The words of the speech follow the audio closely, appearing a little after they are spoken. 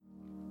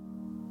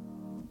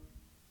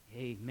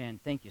Amen.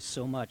 Thank you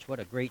so much. What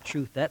a great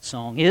truth that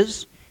song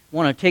is. I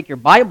want to take your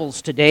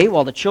Bibles today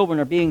while the children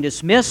are being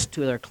dismissed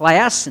to their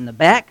class in the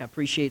back. I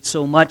appreciate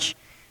so much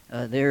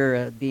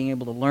their being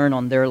able to learn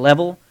on their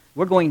level.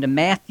 We're going to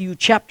Matthew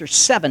chapter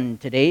 7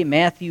 today.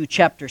 Matthew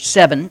chapter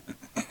 7.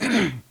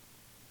 We'll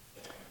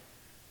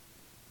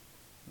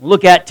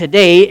look at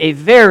today a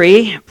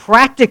very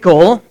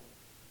practical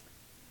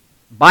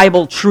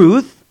Bible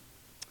truth,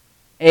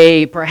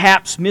 a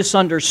perhaps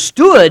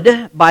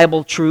misunderstood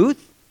Bible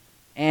truth,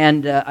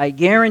 and I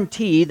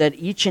guarantee that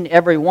each and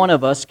every one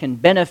of us can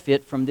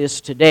benefit from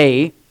this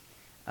today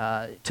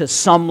to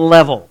some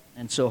level.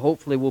 And so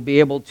hopefully we'll be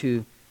able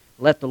to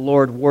let the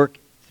Lord work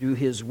through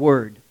His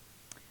Word.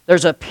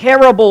 There's a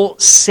parable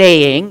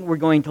saying we're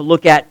going to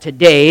look at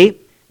today.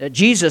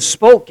 Jesus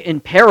spoke in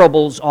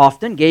parables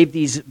often, gave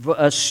these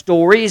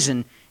stories,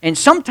 and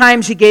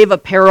sometimes He gave a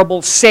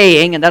parable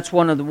saying, and that's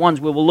one of the ones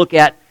we will look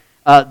at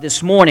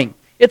this morning.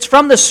 It's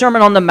from the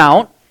Sermon on the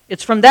Mount.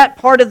 It's from that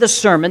part of the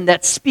sermon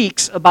that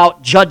speaks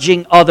about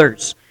judging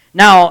others.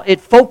 Now, it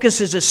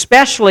focuses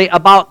especially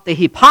about the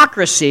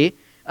hypocrisy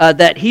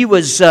that He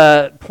was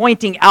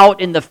pointing out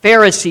in the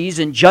Pharisees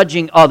and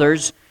judging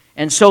others.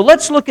 And so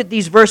let's look at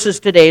these verses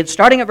today,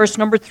 starting at verse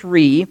number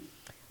 3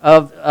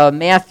 of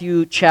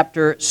Matthew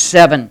chapter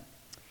 7.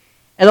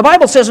 And the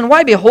Bible says, "And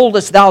why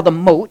beholdest thou the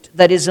mote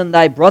that is in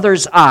thy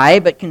brother's eye,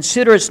 but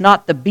considerest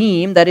not the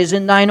beam that is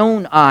in thine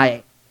own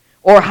eye?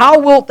 Or how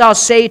wilt thou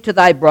say to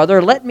thy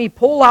brother, Let me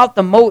pull out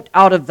the mote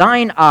out of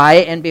thine eye,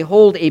 and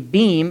behold, a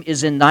beam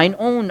is in thine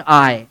own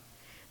eye?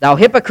 Thou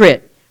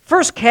hypocrite,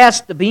 first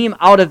cast the beam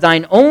out of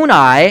thine own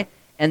eye,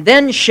 and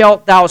then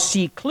shalt thou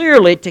see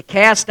clearly to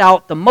cast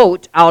out the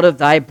mote out of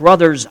thy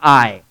brother's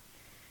eye."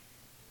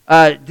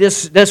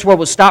 This is where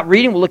we'll stop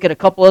reading. We'll look at a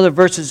couple other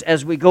verses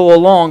as we go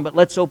along, but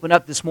let's open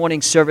up this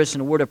morning's service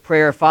in a word of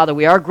prayer. Father,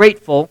 we are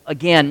grateful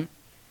again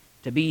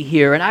to be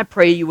here, and I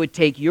pray you would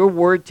take your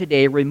word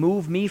today,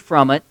 remove me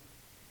from it,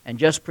 and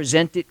just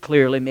present it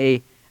clearly.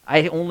 May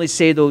I only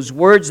say those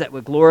words that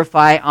would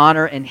glorify,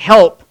 honor, and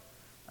help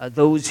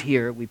those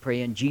here. We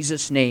pray in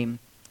Jesus' name,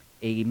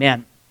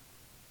 amen.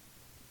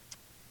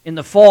 In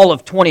the fall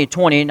of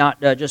 2020, not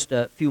just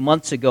a few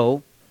months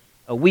ago,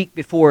 a week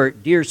before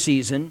deer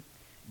season,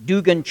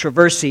 Dugan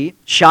Traversy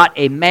shot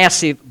a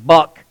massive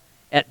buck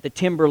at the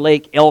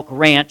Timberlake Elk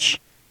Ranch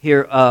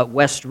here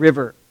West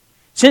River.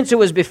 Since it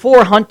was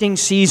before hunting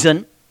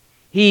season,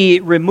 he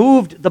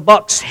removed the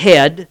buck's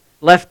head,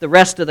 left the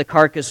rest of the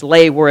carcass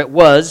lay where it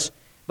was,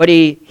 but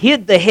he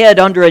hid the head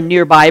under a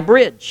nearby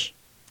bridge.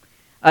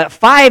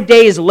 5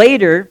 days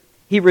later,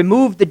 he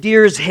removed the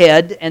deer's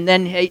head, and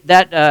then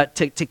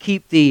to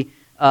keep the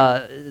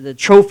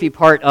trophy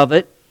part of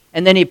it,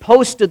 and then he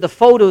posted the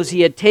photos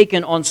he had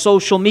taken on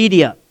social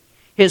media.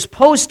 His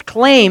post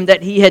claimed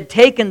that he had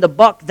taken the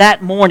buck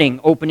that morning,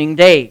 opening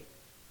day.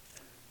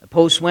 The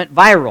post went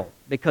viral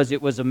because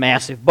it was a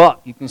massive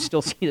buck. You can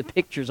still see the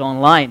pictures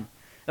online.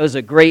 It was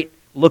a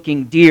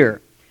great-looking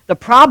deer. The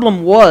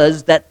problem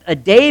was that a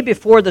day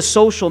before the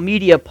social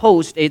media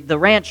post, the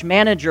ranch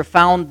manager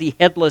found the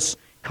headless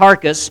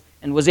carcass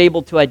and was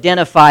able to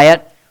identify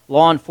it.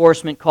 Law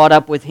enforcement caught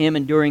up with him,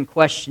 and during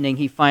questioning,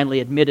 he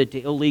finally admitted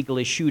to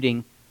illegally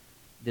shooting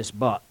this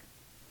buck.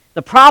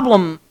 The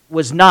problem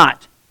was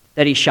not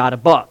that he shot a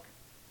buck.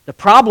 The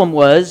problem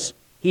was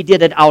he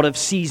did it out of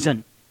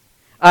season.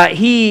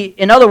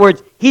 In other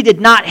words, he did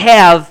not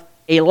have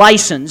a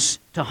license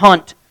to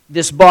hunt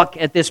this buck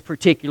at this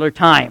particular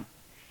time.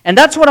 And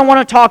that's what I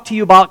want to talk to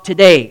you about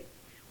today.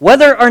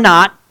 Whether or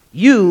not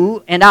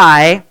you and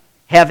I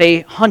have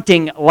a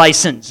hunting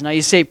license. Now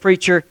you say,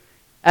 "Preacher,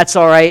 that's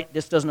all right.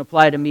 This doesn't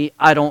apply to me.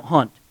 I don't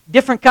hunt."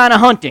 Different kind of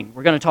hunting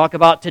we're going to talk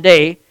about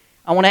today.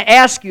 I want to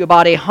ask you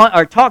about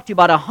talk to you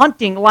about a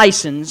hunting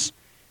license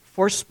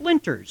for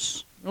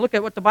splinters. Look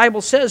at what the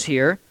Bible says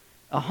here.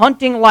 A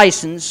hunting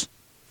license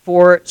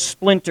for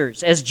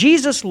splinters. As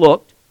Jesus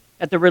looked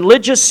at the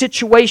religious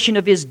situation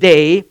of His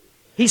day,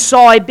 He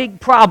saw a big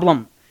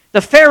problem.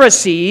 The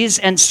Pharisees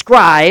and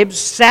scribes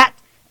sat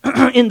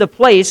in the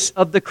place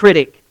of the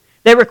critic.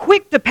 They were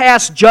quick to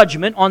pass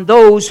judgment on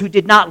those who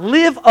did not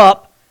live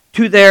up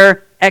to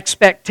their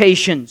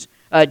expectations.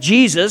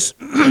 Jesus,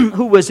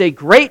 who was a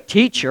great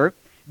teacher,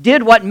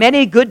 did what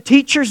many good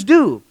teachers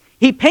do.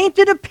 He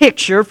painted a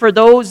picture for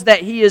those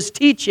that He is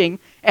teaching,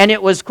 and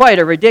it was quite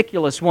a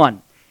ridiculous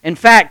one. In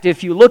fact,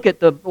 if you look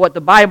at what the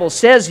Bible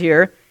says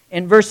here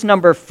in verse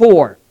number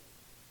 4.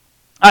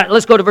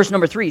 Let's go to verse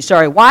number 3.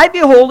 "Why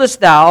beholdest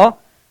thou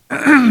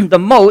the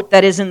mote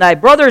that is in thy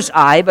brother's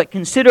eye, but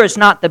considerest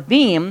not the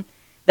beam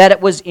that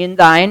it was in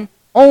thine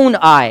own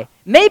eye?"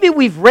 Maybe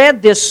we've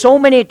read this so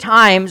many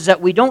times that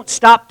we don't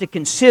stop to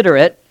consider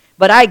it,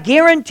 but I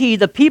guarantee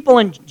the people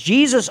in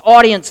Jesus'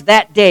 audience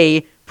that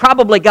day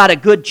probably got a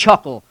good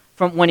chuckle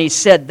from when He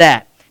said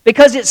that.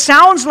 Because it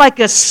sounds like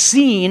a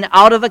scene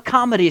out of a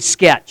comedy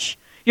sketch.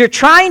 You're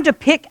trying to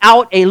pick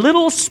out a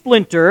little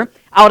splinter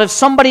out of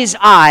somebody's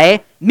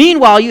eye.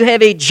 Meanwhile, you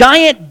have a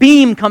giant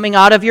beam coming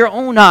out of your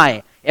own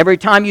eye. Every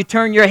time you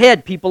turn your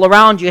head, people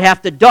around you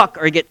have to duck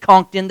or get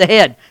conked in the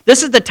head.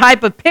 This is the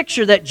type of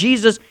picture that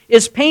Jesus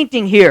is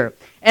painting here.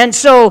 And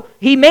so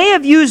he may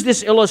have used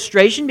this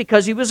illustration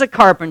because he was a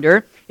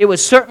carpenter. It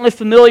was certainly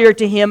familiar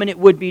to him, and it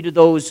would be to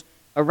those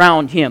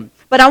around him.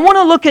 But I want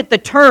to look at the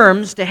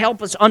terms to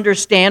help us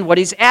understand what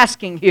he's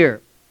asking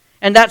here.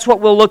 And that's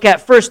what we'll look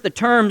at first, the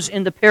terms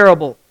in the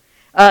parable.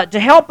 To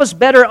help us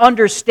better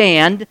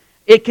understand,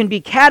 it can be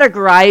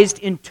categorized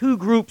in two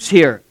groups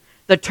here.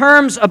 The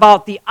terms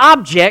about the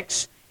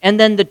objects, and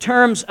then the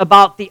terms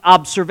about the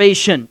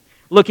observation.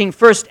 Looking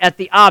first at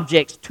the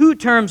objects. Two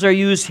terms are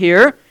used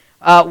here.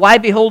 Why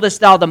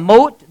beholdest thou the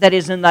mote that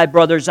is in thy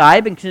brother's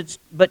eye,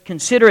 but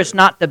considerest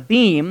not the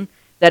beam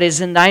that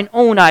is in thine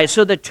own eye?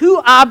 So the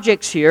two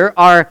objects here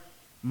are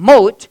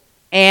mote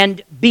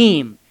and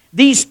beam.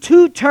 These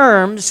two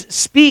terms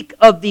speak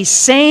of the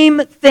same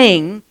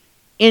thing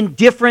in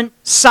different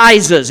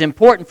sizes.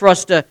 Important for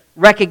us to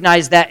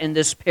recognize that in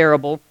this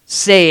parable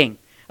saying.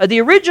 The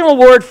original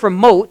word for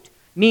mote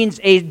means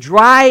a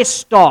dry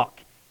stalk,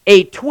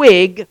 a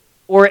twig,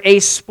 or a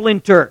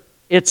splinter.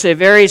 It's a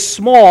very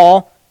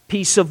small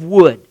piece of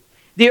wood.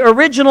 The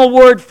original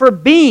word for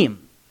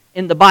beam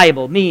in the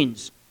Bible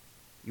means,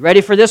 you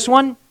ready for this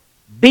one?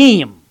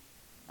 Beam.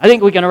 I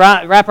think we can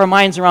wrap our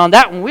minds around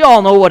that one. We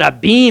all know what a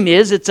beam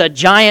is. It's a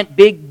giant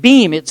big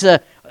beam. It's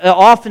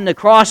often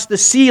across the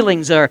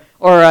ceilings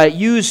or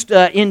used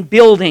in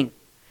building.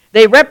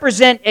 They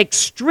represent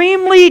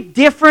extremely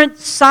different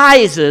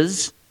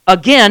sizes,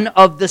 again,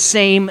 of the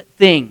same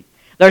thing.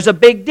 There's a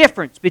big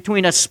difference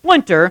between a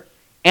splinter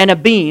and a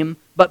beam,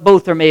 but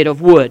both are made of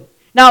wood.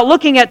 Now,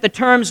 looking at the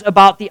terms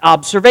about the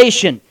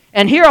observation.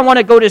 And here I want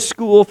to go to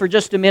school for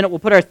just a minute. We'll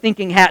put our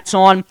thinking hats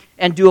on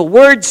and do a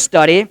word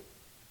study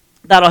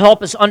that'll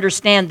help us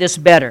understand this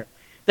better.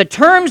 The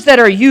terms that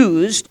are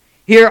used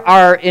here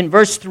are in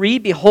verse 3,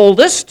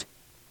 beholdest,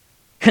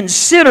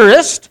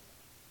 considerest,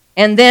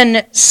 and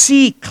then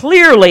see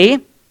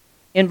clearly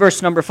in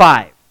verse number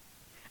 5.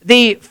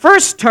 The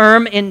first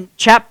term in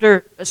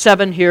chapter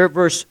 7 here,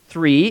 verse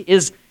 3,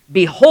 is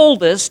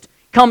beholdest,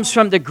 comes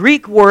from the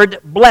Greek word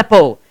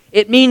blepo.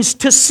 It means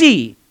to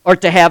see or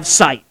to have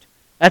sight.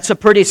 That's a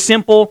pretty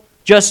simple,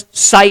 just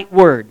sight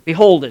word.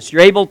 Beholdest,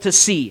 you're able to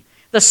see.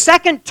 The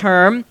second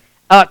term,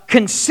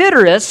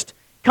 considerest,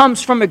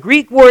 comes from a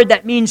Greek word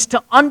that means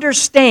to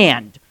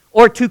understand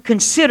or to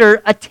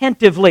consider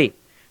attentively.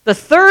 The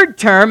third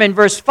term in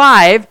verse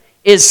 5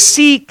 is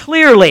see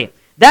clearly.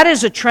 That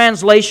is a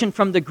translation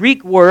from the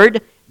Greek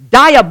word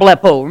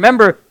diablepo.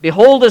 Remember,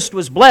 beholdest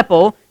was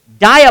blepo.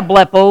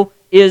 Diablepo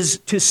is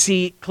to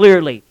see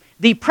clearly.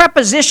 The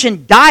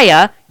preposition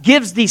dia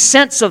gives the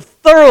sense of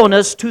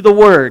thoroughness to the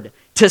word.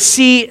 To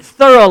see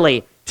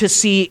thoroughly, to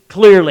see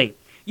clearly.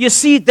 You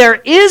see,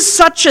 there is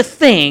such a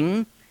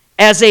thing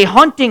as a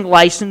hunting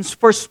license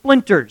for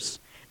splinters.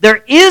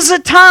 There is a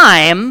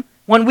time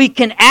when we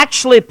can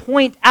actually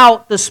point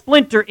out the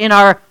splinter in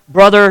our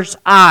brother's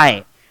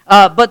eye.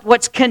 But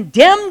what's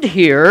condemned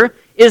here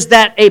is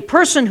that a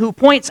person who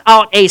points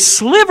out a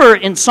sliver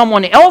in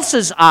someone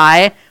else's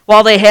eye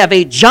while they have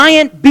a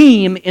giant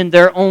beam in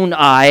their own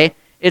eye,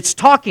 it's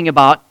talking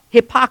about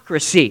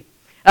hypocrisy.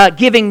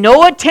 Giving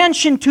no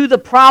attention to the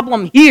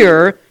problem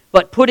here,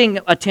 but putting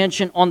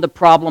attention on the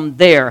problem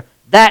there.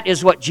 That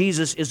is what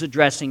Jesus is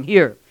addressing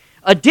here.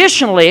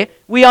 Additionally,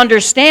 we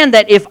understand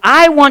that if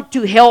I want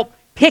to help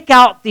pick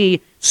out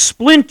the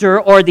splinter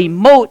or the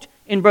mote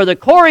in Brother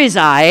Corey's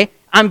eye,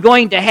 I'm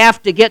going to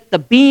have to get the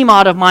beam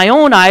out of my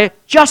own eye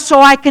just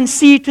so I can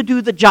see to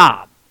do the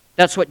job.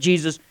 That's what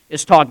Jesus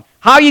is talking.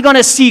 How are you going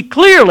to see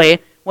clearly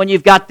when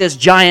you've got this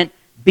giant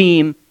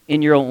beam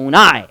in your own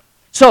eye?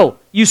 So,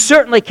 you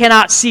certainly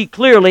cannot see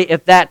clearly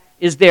if that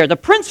is there. The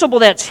principle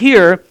that's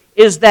here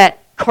is that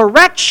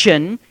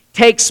correction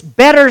takes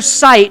better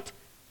sight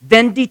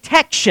than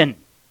detection.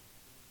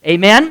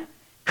 Amen?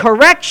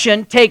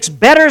 Correction takes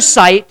better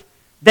sight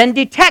than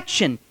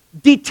detection.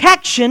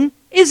 Detection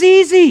is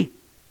easy.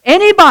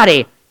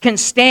 Anybody can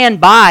stand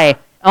by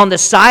on the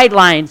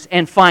sidelines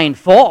and find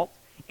fault.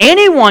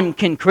 Anyone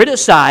can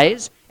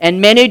criticize,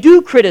 and many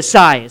do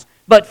criticize,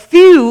 but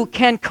few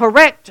can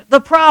correct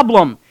the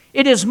problem.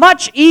 It is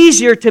much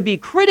easier to be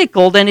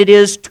critical than it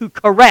is to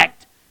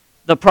correct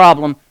the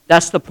problem.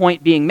 That's the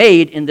point being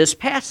made in this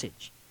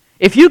passage.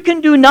 If you can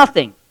do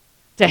nothing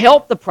to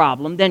help the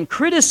problem, then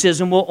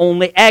criticism will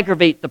only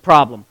aggravate the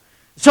problem.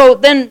 So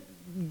then,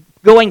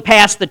 going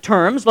past the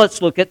terms,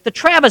 let's look at the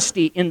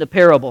travesty in the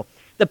parable.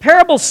 The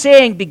parable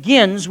saying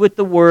begins with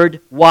the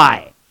word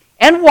why.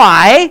 And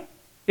why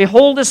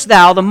beholdest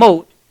thou the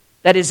mote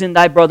that is in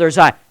thy brother's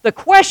eye? The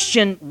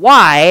question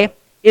why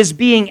is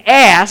being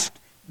asked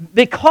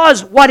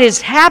because what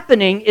is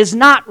happening is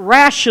not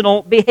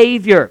rational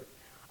behavior.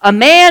 A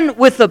man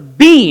with a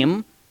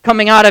beam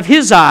coming out of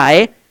his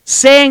eye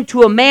saying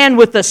to a man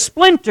with a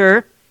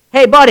splinter,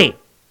 hey buddy,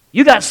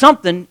 you got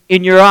something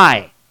in your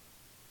eye.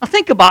 Now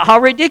think about how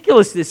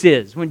ridiculous this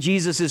is when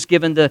Jesus is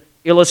given the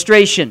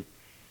illustration.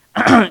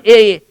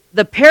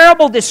 The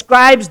parable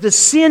describes the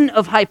sin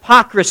of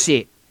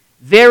hypocrisy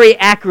very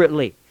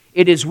accurately.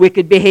 it is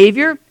wicked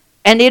behavior,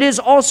 and it is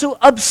also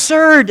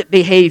absurd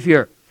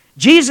behavior.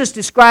 Jesus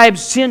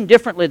describes sin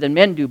differently than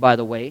men do, by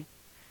the way.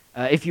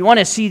 If you want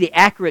to see the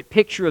accurate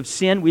picture of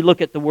sin, we look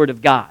at the Word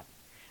of God.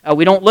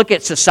 We don't look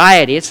at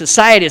society.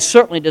 Society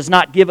certainly does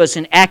not give us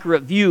an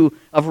accurate view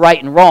of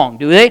right and wrong,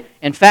 do they?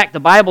 In fact, the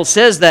Bible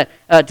says that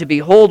to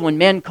behold when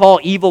men call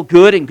evil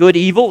good and good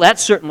evil,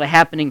 that's certainly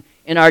happening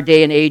in our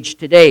day and age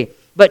today.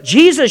 But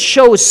Jesus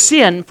shows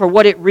sin for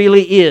what it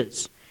really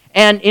is.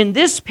 And in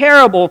this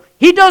parable,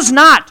 He does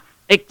not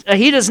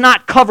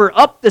cover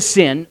up the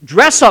sin,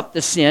 dress up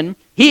the sin.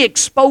 He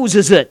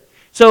exposes it.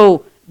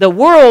 So the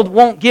world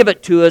won't give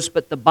it to us,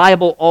 but the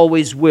Bible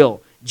always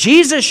will.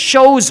 Jesus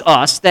shows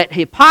us that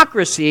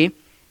hypocrisy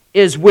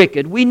is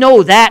wicked. We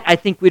know that. I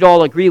think we'd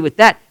all agree with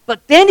that.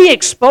 But then He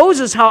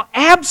exposes how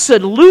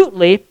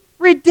absolutely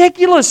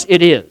ridiculous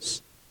it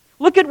is.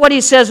 Look at what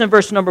He says in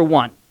verse number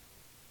 1.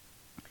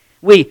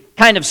 We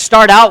kind of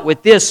start out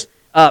with this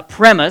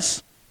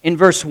premise in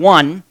verse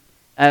 1.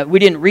 We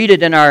didn't read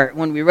it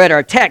when we read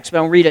our text, but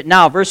I'll read it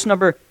now. Verse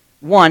number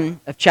 1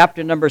 of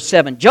chapter number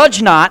 7.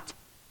 Judge not,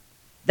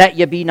 that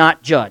ye be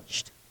not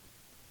judged.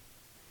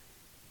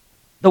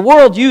 The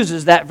world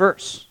uses that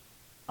verse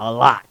a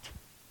lot.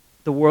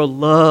 The world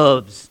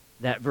loves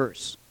that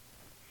verse.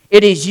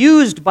 It is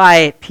used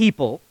by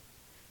people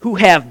who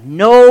have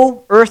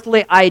no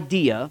earthly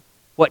idea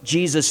what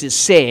Jesus is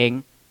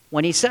saying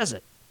when He says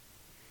it.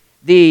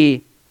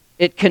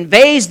 It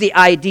conveys the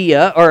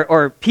idea,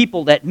 or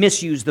people that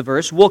misuse the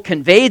verse will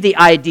convey the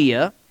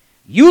idea,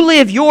 you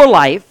live your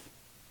life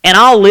and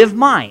I'll live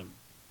mine.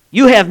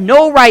 You have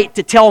no right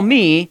to tell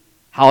me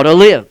how to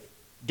live.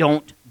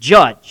 Don't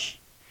judge.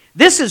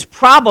 This is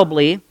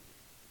probably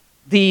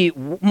the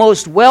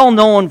most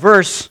well-known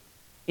verse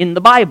in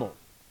the Bible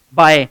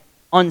by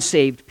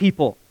unsaved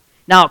people.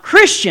 Now,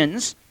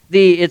 Christians,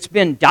 it's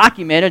been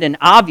documented and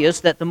obvious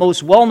that the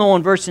most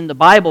well-known verse in the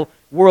Bible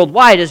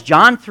worldwide is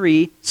John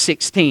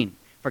 3:16.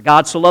 For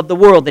God so loved the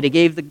world that He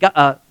gave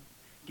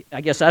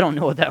I guess I don't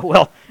know it that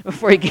well,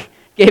 before He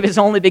gave His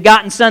only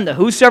begotten Son, that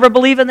whosoever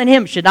believeth in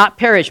Him should not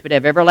perish but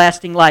have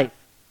everlasting life.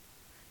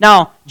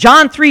 Now,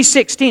 John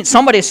 3:16,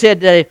 somebody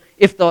said that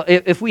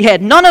if we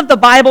had none of the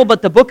Bible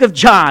but the book of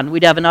John,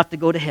 we'd have enough to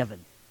go to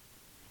heaven.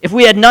 If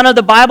we had none of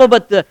the Bible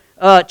but the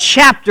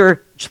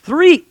chapter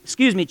 3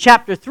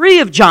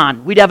 of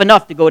John, we'd have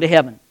enough to go to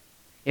heaven.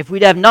 If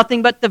we'd have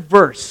nothing but the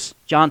verse,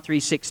 John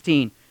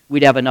 3:16,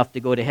 we'd have enough to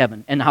go to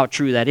heaven, and how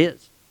true that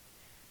is.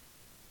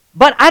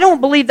 But I don't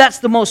believe that's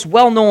the most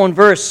well-known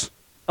verse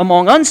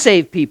among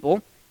unsaved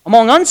people.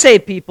 Among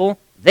unsaved people,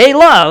 they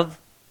love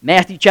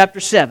Matthew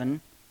chapter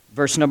 7,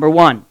 verse number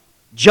 1.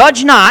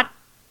 Judge not,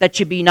 that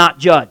ye be not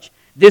judged.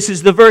 This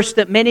is the verse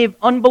that many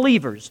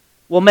unbelievers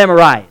will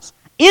memorize.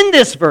 In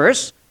this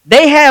verse,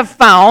 they have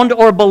found,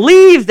 or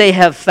believe they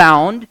have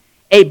found,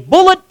 a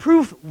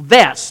bulletproof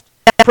vest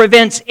that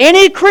prevents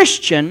any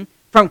Christian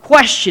from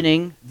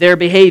questioning their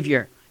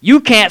behavior. You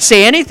can't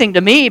say anything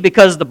to me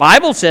because the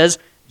Bible says,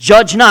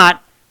 judge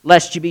not,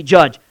 lest ye be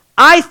judged.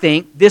 I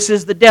think this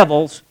is the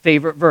devil's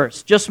favorite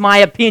verse. Just my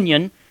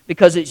opinion,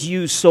 because it's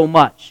used so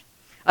much.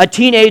 A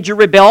teenager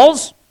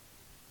rebels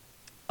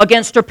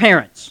against her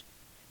parents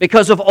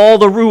because of all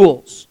the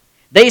rules.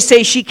 They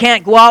say she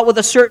can't go out with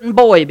a certain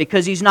boy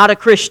because he's not a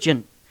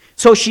Christian.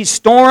 So she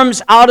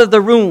storms out of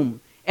the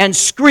room and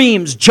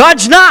screams,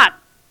 judge not,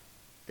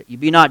 that you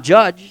be not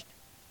judged.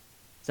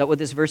 Is that what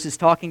this verse is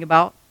talking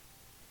about?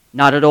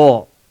 Not at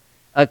all.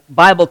 A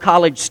Bible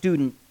college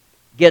student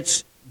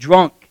gets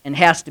drunk and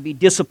has to be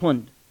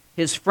disciplined.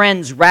 His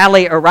friends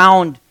rally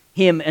around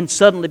him and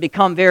suddenly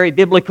become very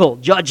biblical.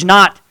 Judge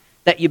not,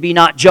 that you be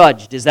not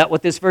judged. Is that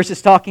what this verse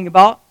is talking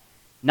about?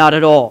 Not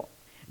at all.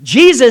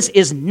 Jesus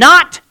is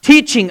not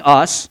teaching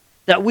us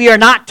that we are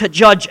not to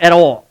judge at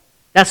all.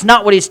 That's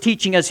not what He's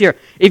teaching us here.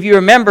 If you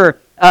remember,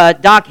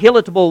 Doc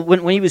Hillitable,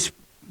 when he was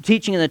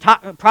teaching in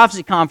the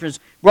prophecy conference,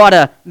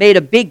 made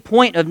a big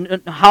point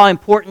of how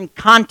important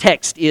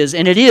context is,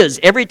 and it is.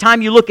 Every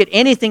time you look at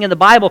anything in the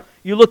Bible,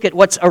 you look at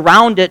what's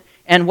around it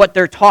and what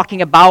they're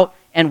talking about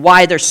and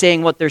why they're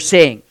saying what they're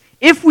saying.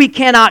 If we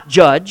cannot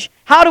judge,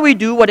 how do we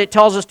do what it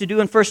tells us to do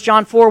in 1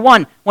 John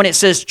 4:1 when it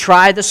says,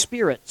 try the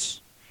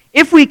spirits?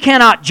 If we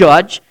cannot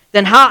judge,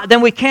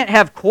 then we can't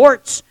have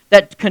courts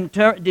that can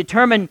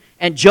determine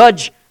and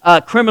judge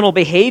criminal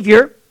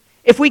behavior.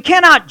 If we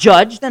cannot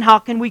judge, then how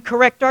can we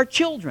correct our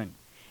children?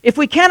 If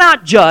we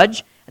cannot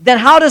judge, then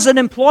how does an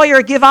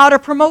employer give out a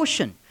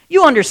promotion?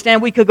 You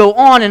understand, we could go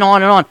on and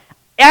on and on.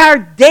 Our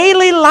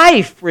daily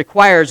life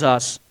requires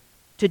us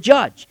to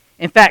judge.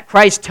 In fact,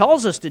 Christ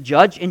tells us to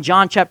judge in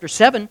John chapter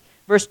 7,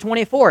 verse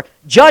 24.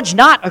 Judge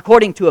not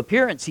according to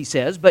appearance, He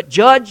says, but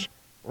judge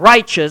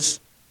righteous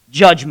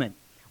judgment.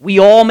 We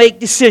all make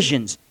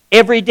decisions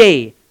every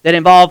day that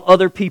involve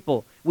other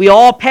people. We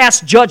all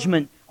pass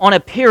judgment on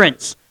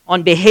appearance,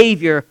 on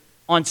behavior,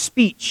 on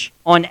speech,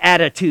 on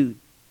attitude.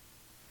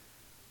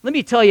 Let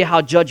me tell you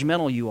how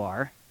judgmental you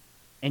are,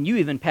 and you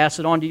even pass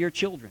it on to your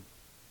children.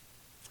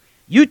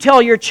 You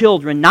tell your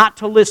children not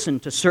to listen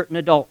to certain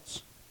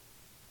adults.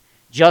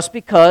 just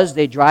because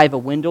they drive a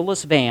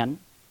windowless van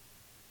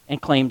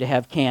and claim to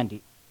have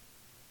candy.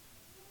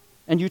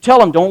 And you tell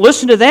them, don't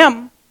listen to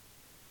them.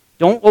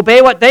 Don't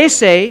obey what they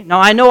say.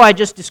 Now, I know I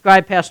just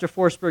described Pastor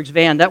Forsberg's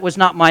van. That was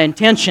not my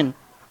intention.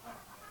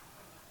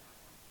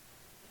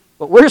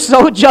 But we're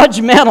so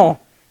judgmental.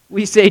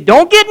 We say,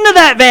 don't get into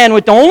that van.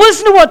 Don't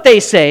listen to what they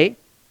say.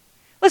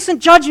 Listen,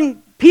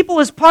 judging people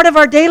is part of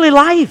our daily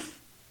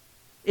life.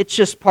 It's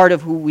just part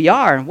of who we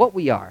are and what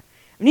we are.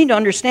 We need to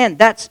understand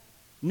that's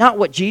not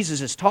what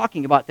Jesus is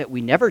talking about, that we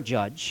never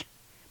judge.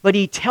 But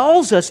he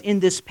tells us in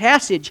this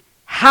passage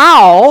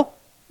how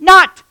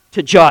not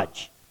to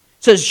judge.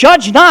 It says,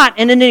 judge not,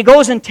 and then he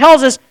goes and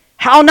tells us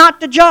how not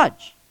to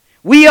judge.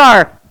 We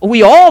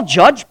all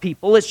judge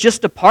people. It's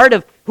just a part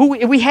of who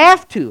we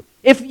have to.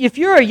 If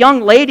you're a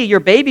young lady,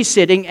 you're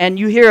babysitting, and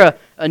you hear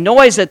a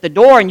noise at the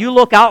door, and you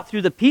look out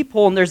through the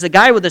peephole, and there's a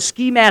guy with a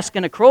ski mask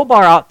and a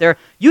crowbar out there,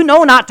 you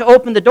know not to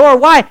open the door.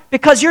 Why?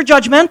 Because you're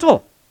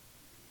judgmental.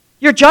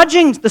 You're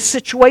judging the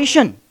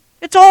situation.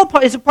 It's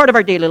a part of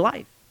our daily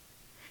life.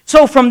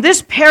 So from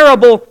this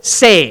parable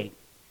saying,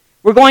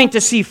 we're going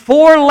to see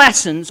 4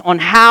 lessons on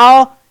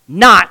how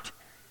not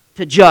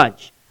to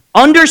judge.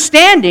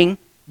 Understanding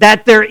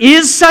that there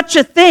is such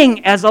a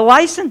thing as a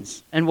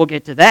license. And we'll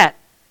get to that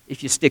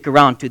if you stick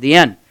around to the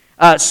end.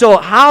 So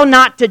how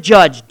not to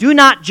judge. Do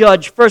not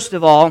judge, first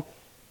of all,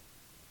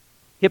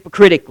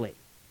 hypocritically.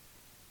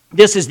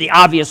 This is the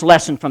obvious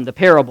lesson from the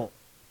parable.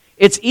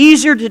 It's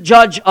easier to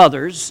judge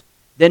others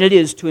than it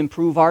is to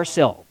improve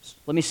ourselves.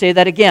 Let me say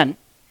that again.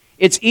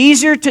 It's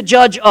easier to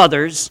judge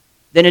others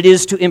than it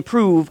is to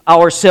improve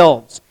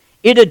ourselves.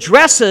 It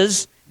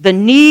addresses the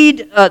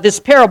need, this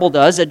parable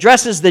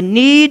addresses the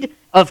need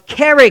of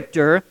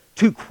character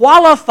to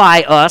qualify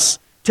us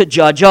to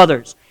judge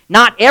others.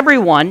 Not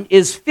everyone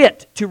is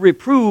fit to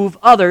reprove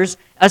others,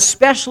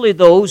 especially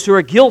those who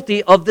are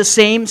guilty of the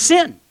same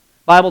sin.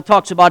 The Bible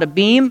talks about a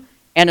beam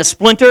and a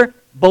splinter,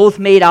 both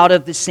made out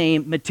of the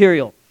same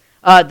material.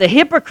 The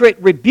hypocrite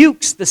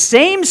rebukes the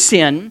same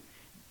sin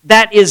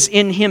that is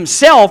in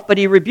himself, but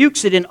he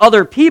rebukes it in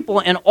other people,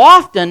 and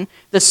often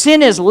the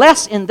sin is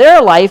less in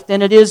their life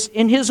than it is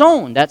in his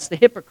own. That's the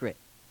hypocrite.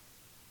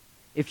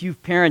 If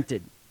you've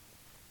parented,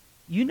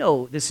 you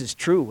know this is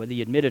true, whether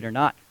you admit it or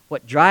not.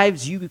 What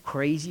drives you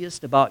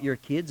craziest about your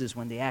kids is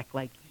when they act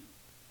like you.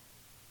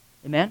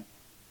 Amen?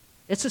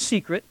 It's a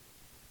secret,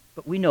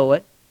 but we know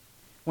it.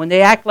 When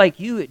they act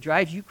like you, it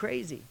drives you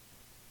crazy.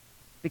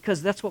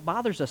 Because that's what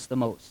bothers us the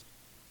most,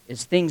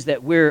 is things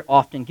that we're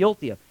often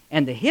guilty of.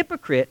 And the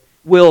hypocrite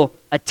will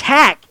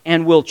attack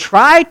and will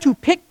try to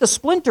pick the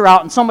splinter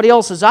out in somebody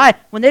else's eye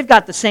when they've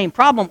got the same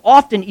problem,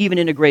 often even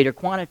in a greater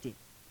quantity.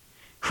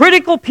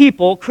 Critical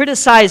people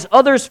criticize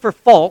others for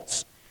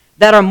faults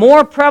that are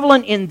more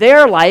prevalent in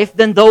their life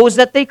than those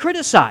that they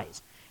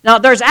criticize. Now,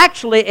 there's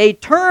actually a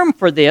term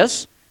for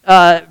this,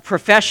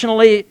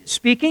 professionally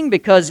speaking,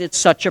 because it's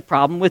such a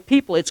problem with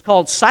people. It's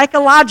called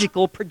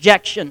psychological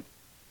projection.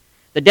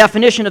 The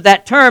definition of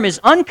that term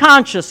is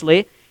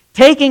unconsciously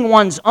taking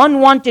one's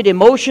unwanted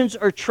emotions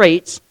or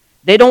traits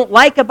they don't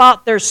like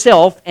about their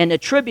self and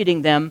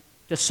attributing them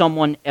to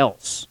someone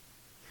else,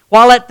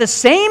 while at the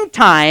same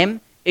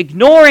time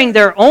ignoring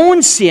their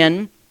own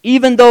sin,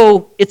 even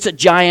though it's a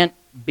giant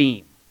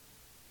beam.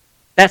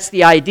 That's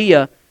the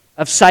idea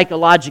of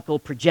psychological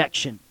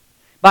projection.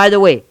 By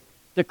the way,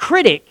 the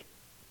critic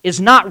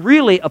is not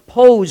really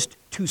opposed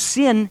to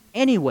sin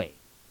anyway.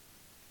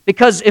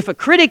 Because if a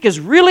critic is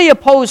really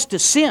opposed to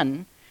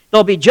sin,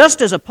 they'll be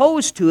just as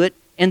opposed to it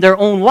in their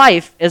own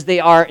life as they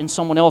are in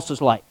someone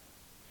else's life.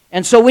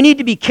 And so we need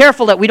to be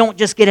careful that we don't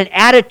just get an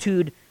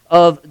attitude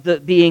of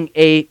being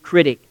a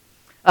critic.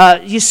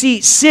 You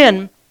see,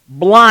 sin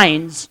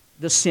blinds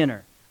the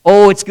sinner.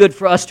 Oh, it's good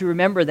for us to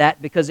remember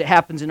that because it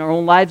happens in our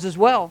own lives as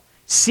well.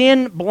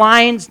 Sin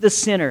blinds the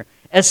sinner.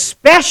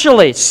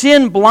 Especially,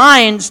 sin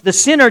blinds the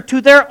sinner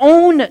to their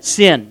own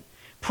sin.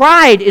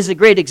 Pride is a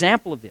great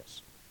example of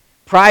this.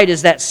 Pride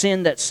is that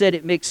sin that said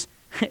it makes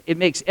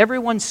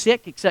everyone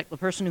sick except the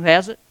person who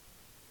has it.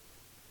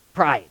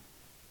 Pride.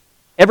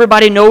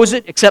 Everybody knows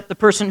it except the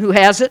person who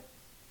has it.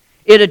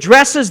 It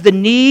addresses the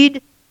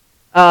need.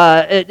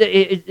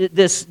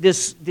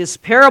 This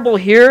parable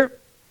here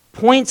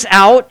points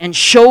out and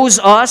shows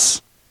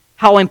us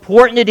how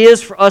important it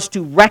is for us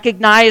to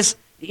recognize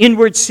the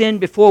inward sin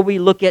before we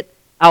look at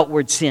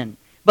outward sin.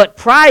 But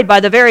pride,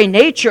 by the very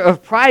nature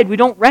of pride, we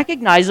don't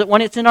recognize it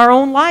when it's in our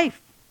own life.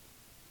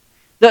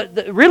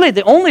 Really,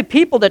 the only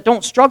people that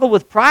don't struggle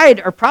with pride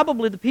are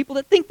probably the people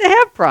that think they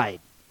have pride.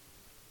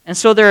 And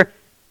so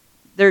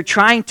they're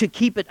trying to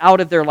keep it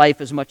out of their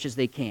life as much as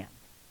they can.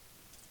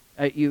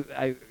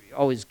 I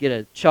always get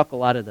a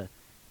chuckle out of the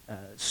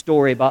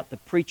story about the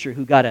preacher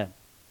who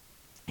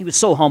he was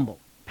so humble,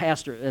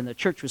 pastor, and the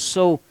church was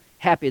so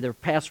happy their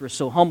pastor was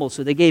so humble,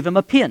 so they gave him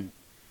a pin,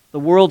 the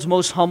world's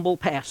most humble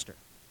pastor,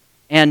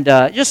 and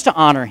just to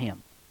honor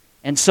him.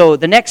 And so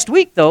the next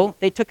week, though,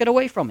 they took it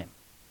away from him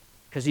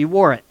because he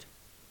wore it.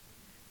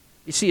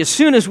 You see, as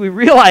soon as we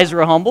realize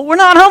we're humble, we're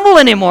not humble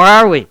anymore,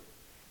 are we?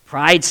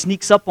 Pride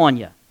sneaks up on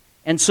you.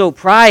 And so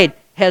pride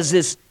has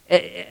this.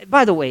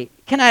 By the way,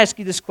 can I ask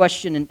you this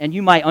question, and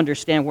you might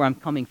understand where I'm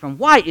coming from.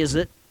 Why is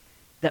it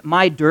that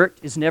my dirt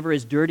is never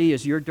as dirty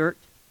as your dirt?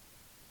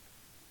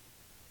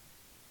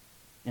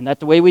 Isn't that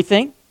the way we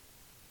think?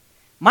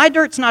 My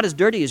dirt's not as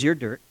dirty as your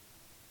dirt.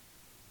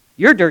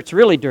 Your dirt's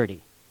really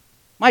dirty.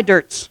 My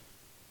dirt's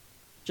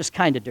just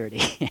kind of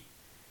dirty.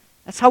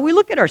 That's how we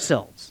look at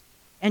ourselves.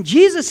 And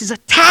Jesus is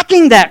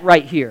attacking that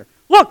right here.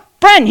 Look,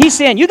 friend, he's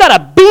saying, you got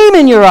a beam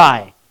in your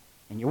eye,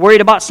 and you're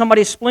worried about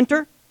somebody's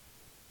splinter?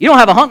 You don't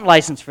have a hunting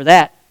license for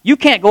that. You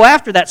can't go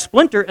after that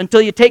splinter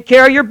until you take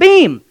care of your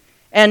beam.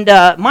 And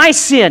my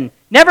sin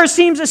never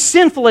seems as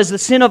sinful as the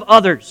sin of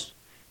others.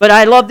 But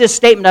I love this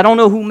statement. I don't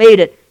know who made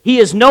it. He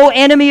is no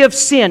enemy of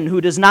sin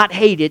who does not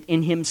hate it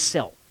in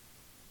himself.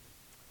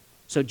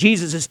 So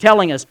Jesus is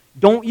telling us,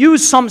 don't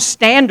use some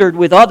standard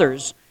with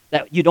others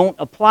that you don't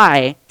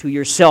apply to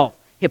yourself.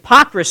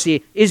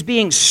 Hypocrisy is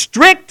being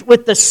strict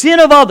with the sin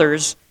of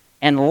others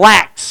and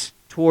lax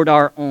toward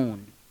our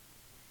own.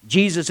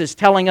 Jesus is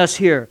telling us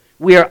here,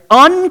 we are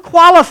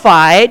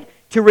unqualified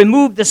to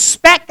remove the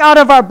speck out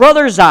of our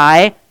brother's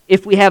eye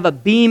if we have a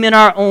beam in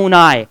our own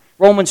eye.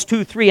 Romans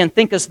 2:3, and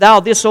thinkest thou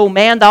this, O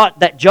man, thou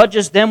that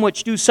judgest them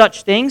which do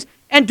such things,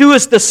 and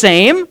doest the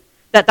same,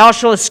 that thou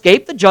shalt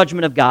escape the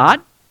judgment of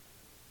God?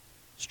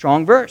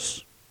 Strong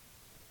verse.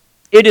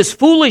 It is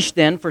foolish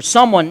then for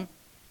someone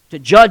to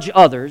judge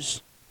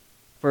others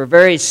for a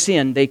very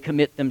sin they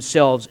commit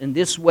themselves. In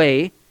this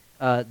way,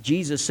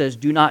 Jesus says,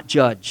 do not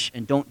judge,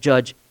 and don't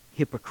judge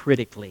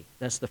hypocritically.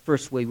 That's the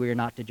first way we are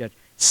not to judge.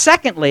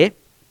 Secondly,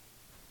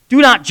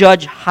 do not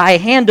judge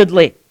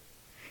high-handedly.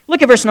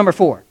 Look at verse number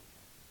 4.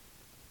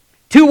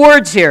 2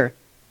 words here.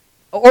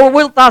 Or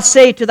wilt thou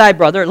say to thy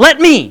brother, let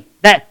me,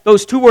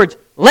 those 2 words,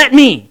 let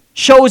me,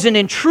 shows an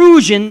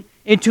intrusion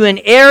into an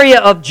area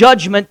of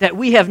judgment that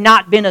we have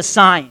not been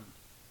assigned.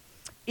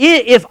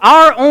 If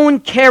our own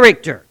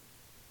character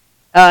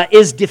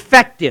is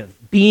defective,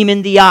 beam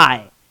in the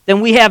eye, then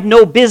we have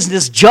no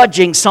business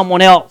judging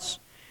someone else.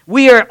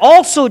 We are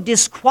also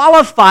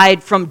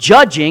disqualified from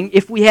judging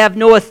if we have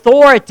no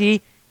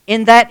authority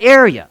in that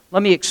area.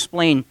 Let me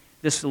explain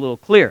this a little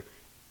clearer.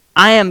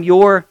 I am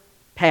your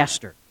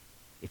pastor.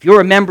 If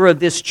you're a member of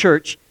this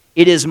church,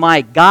 it is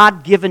my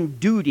God-given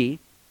duty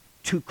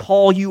to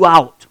call you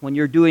out when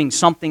you're doing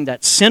something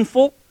that's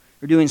sinful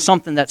or doing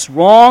something that's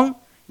wrong.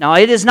 Now,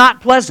 it is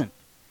not pleasant.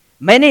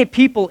 Many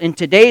people in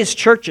today's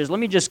churches, let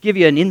me just give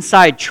you an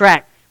inside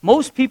track.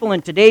 Most people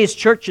in today's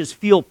churches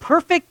feel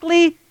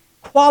perfectly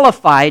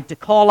qualified to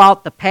call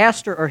out the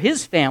pastor or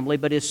his family,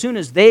 but as soon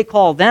as they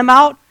call them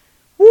out,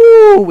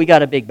 we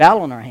got a big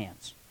battle in our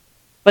hands.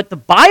 But the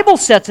Bible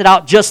sets it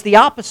out just the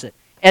opposite.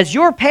 As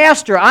your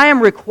pastor, I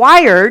am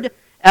required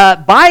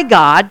by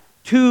God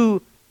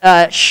to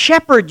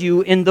shepherd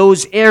you in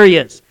those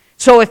areas.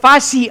 So if I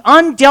see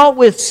undealt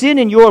with sin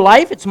in your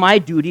life, it's my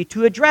duty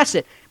to address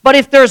it. But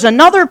if there's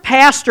another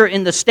pastor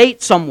in the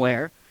state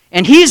somewhere,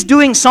 and he's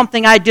doing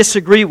something I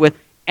disagree with,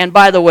 and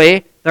by the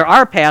way, there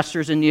are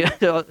pastors and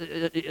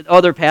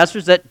other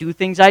pastors that do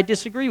things I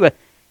disagree with.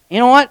 You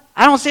know what?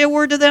 I don't say a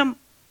word to them.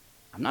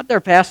 I'm not their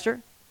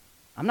pastor.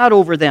 I'm not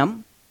over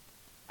them.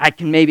 I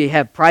can maybe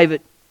have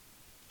private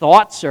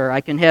thoughts, or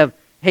I can have,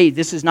 hey,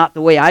 this is not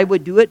the way I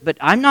would do it, but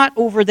I'm not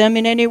over them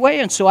in any way,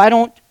 and so I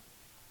don't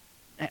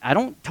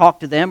talk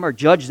to them or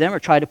judge them or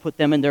try to put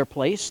them in their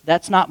place.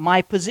 That's not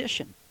my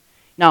position.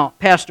 Now,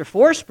 Pastor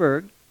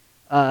Forsberg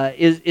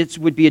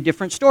would be a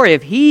different story.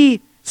 If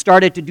he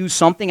started to do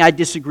something I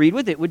disagreed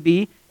with, it would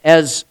be,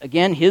 as,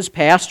 again, his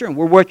pastor, and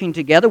we're working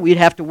together, we'd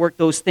have to work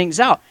those things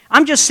out.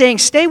 I'm just saying,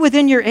 stay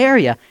within your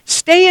area.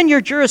 Stay in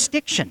your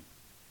jurisdiction.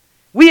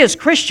 We as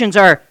Christians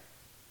are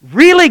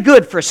really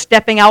good for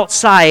stepping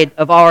outside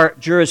of our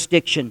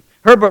jurisdiction.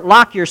 Herbert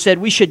Lockyer said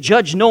we should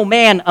judge no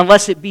man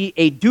unless it be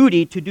a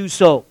duty to do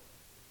so.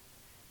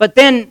 But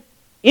then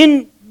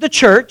in the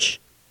church,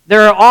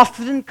 there are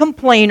often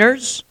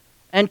complainers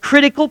and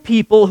critical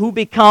people who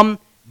become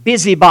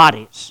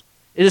busybodies.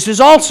 This is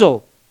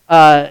also,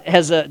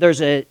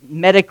 there's a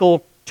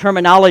medical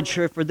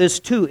terminology for this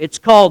too. It's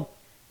called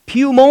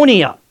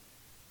pewmonia.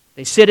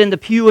 They sit in the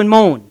pew and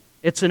moan.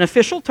 It's an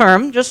official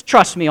term, just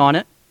trust me on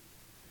it.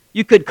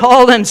 You could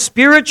call them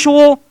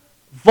spiritual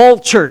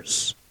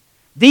vultures.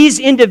 These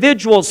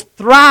individuals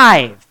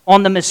thrive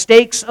on the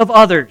mistakes of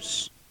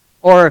others,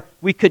 or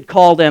we could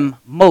call them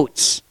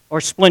motes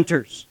or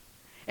splinters.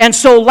 And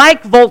so,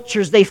 like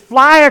vultures, they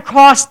fly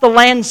across the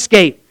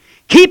landscape,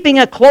 keeping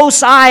a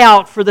close eye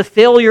out for the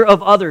failure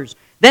of others.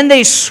 Then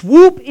they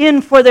swoop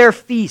in for their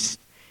feast.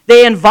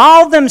 They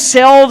involve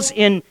themselves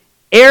in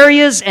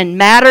areas and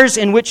matters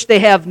in which they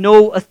have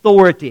no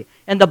authority.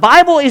 And the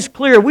Bible is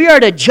clear. We are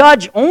to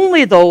judge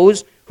only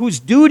those whose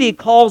duty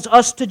calls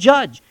us to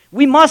judge.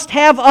 We must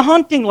have a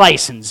hunting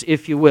license,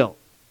 if you will.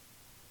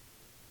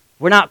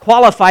 We're not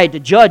qualified to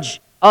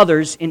judge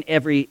others in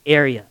every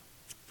area.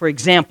 For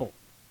example,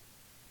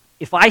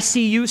 if I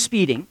see you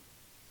speeding,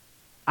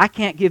 I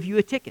can't give you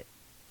a ticket.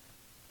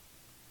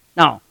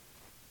 Now,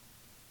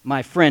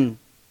 my friend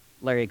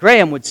Larry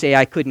Graham would say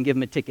I couldn't give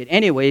him a ticket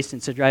anyway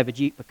since I drive a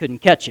Jeep but couldn't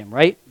catch him,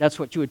 right? That's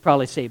what you would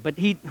probably say. But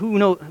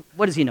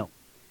what does he know?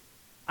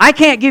 I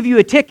can't give you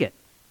a ticket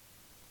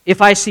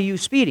if I see you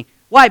speeding.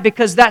 Why?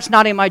 Because that's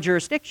not in my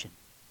jurisdiction.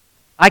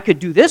 I could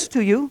do this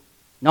to you.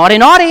 Naughty,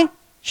 naughty.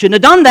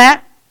 Shouldn't have done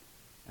that.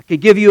 I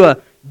could give you a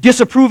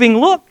disapproving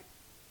look.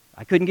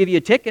 I couldn't give you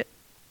a ticket.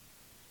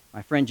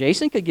 My friend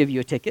Jason could give you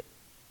a ticket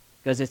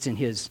because it's in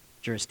his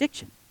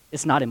jurisdiction.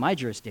 It's not in my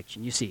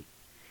jurisdiction, you see.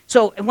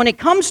 So when it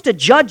comes to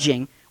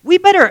judging, we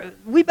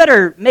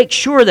better make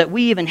sure that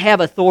we even have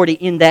authority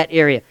in that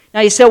area. Now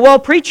you say, well,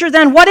 preacher,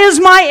 then what is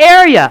my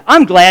area?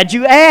 I'm glad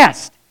you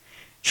asked.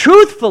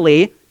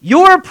 Truthfully,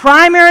 your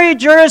primary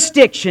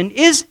jurisdiction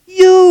is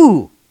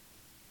you.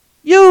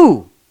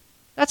 You.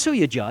 That's who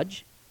you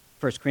judge.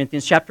 1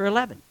 Corinthians chapter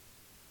 11.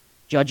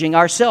 Judging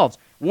ourselves.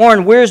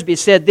 Warren Wiersbe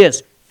said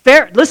this.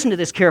 Listen to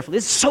this carefully.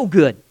 This is so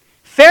good.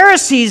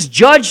 Pharisees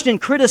judged and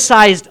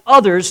criticized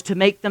others to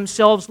make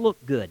themselves look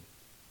good.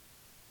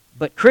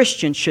 But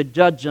Christians should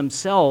judge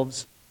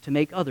themselves to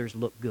make others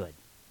look good.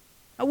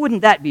 Now,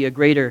 wouldn't that be a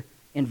greater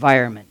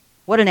environment?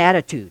 What an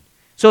attitude.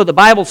 So the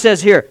Bible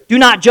says here, do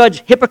not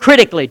judge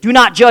hypocritically. Do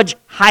not judge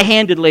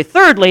high-handedly.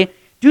 Thirdly,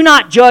 do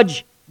not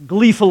judge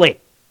gleefully.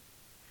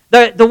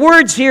 The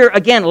words here,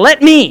 again,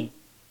 let me,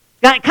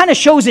 that kind of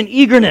shows an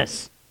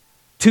eagerness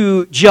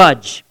to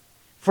judge.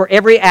 For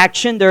every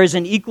action, there is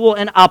an equal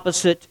and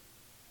opposite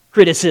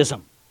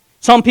criticism.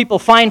 Some people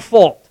find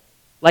fault,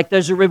 like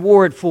there's a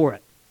reward for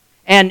it.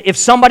 And if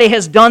somebody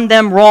has done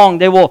them wrong,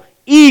 they will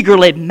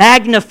eagerly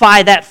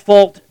magnify that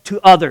fault to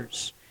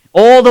others.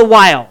 All the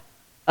while,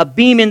 a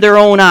beam in their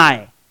own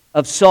eye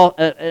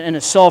and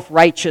a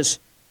self-righteous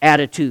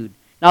attitude.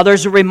 Now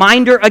there's a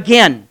reminder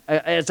again,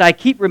 as I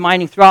keep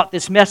reminding throughout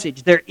this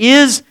message, there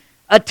is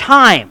a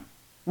time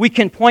we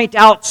can point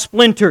out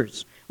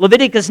splinters.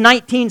 Leviticus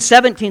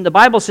 19:17, the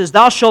Bible says,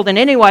 thou shalt in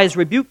any wise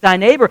rebuke thy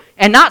neighbor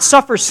and not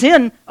suffer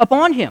sin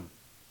upon him.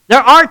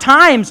 There are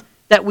times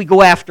that we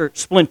go after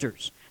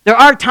splinters. There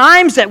are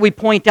times that we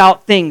point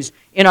out things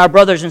in our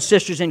brothers and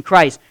sisters in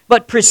Christ.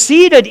 But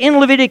preceded in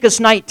Leviticus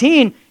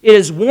 19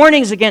 is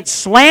warnings against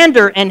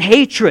slander and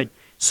hatred.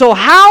 So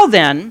how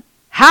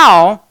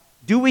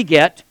do we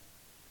get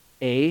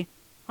a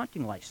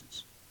hunting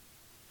license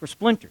for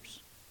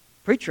splinters?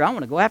 Preacher, I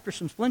want to go after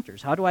some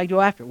splinters. How do I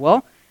go after it?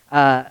 Well,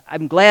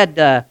 I'm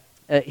glad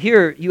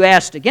here you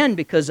asked again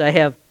because I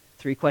have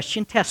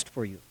 3-question test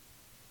for you.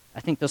 I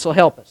think this will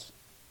help us.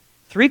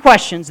 3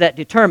 questions that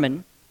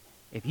determine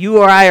if you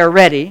or I are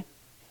ready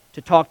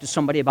to talk to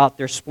somebody about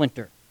their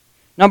splinter.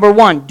 Number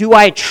 1, do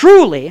I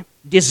truly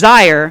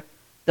desire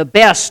the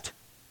best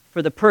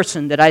for the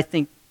person that I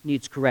think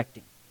needs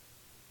correcting?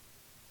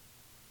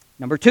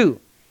 Number 2,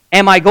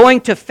 am I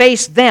going to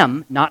face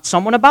them, not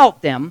someone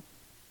about them,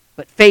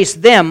 but face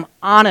them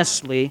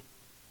honestly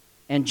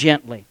and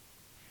gently?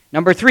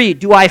 Number 3,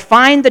 do I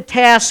find the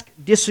task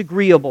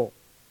disagreeable,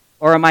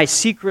 or am I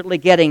secretly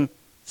getting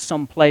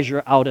some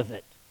pleasure out of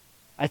it?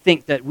 I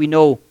think that we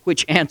know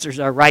which answers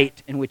are right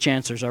and which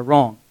answers are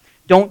wrong.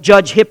 Don't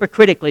judge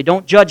hypocritically.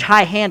 Don't judge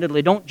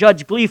high-handedly. Don't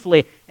judge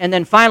gleefully. And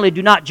then finally,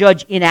 do not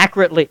judge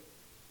inaccurately.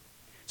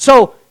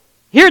 So,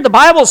 here the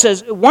Bible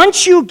says,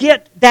 once you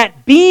get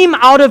that beam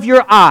out of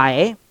your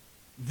eye,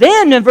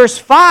 then in verse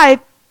 5,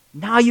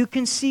 now you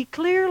can see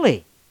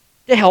clearly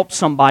to help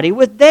somebody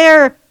with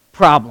their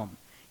problem.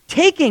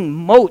 Taking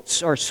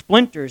motes or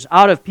splinters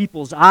out of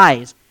people's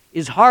eyes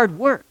is hard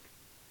work.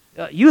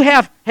 Have you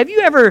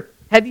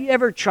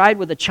ever tried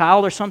with a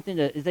child or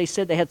something? They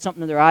said they had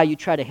something in their eye. You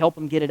try to help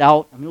them get it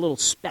out. I mean, a little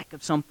speck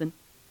of something.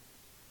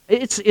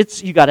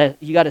 You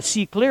gotta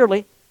see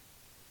clearly.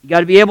 You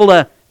got to be able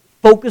to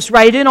focus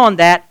right in on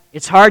that.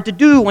 It's hard to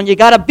do when you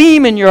got a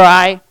beam in your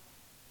eye.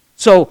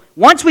 So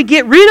once we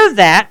get rid of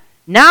that,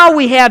 now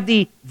we have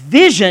the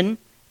vision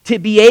to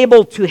be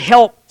able to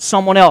help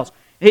someone else.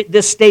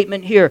 This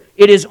statement here,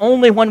 it is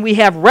only when we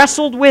have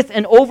wrestled with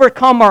and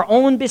overcome our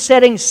own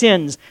besetting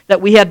sins that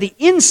we have the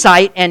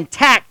insight and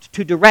tact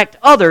to direct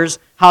others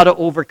how to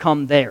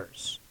overcome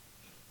theirs.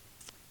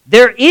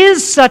 There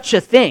is such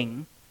a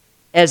thing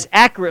as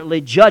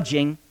accurately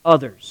judging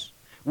others.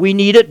 We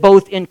need it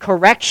both in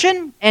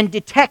correction and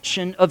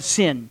detection of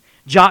sin.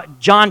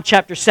 John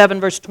chapter 7,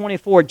 verse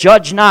 24,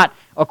 judge not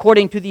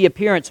according to the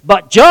appearance,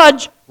 but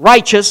judge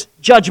righteous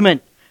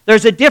judgment.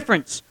 There's a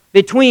difference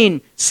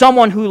between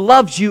someone who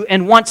loves you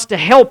and wants to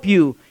help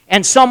you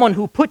and someone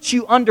who puts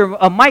you under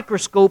a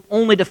microscope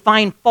only to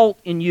find fault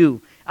in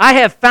you. I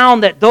have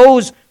found that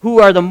those who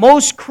are the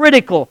most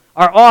critical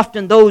are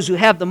often those who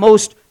have the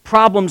most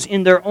problems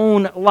in their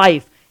own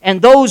life.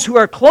 And those who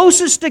are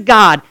closest to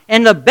God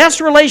and the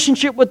best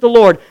relationship with the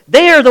Lord,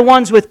 they are the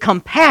ones with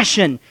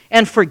compassion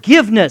and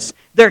forgiveness.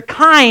 They're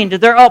kind,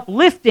 they're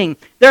uplifting,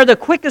 they're the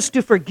quickest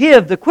to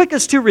forgive, the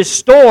quickest to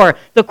restore,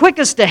 the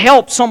quickest to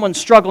help someone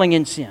struggling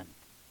in sin.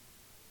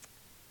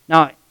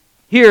 Now,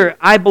 here,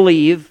 I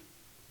believe,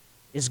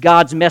 is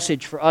God's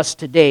message for us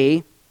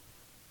today.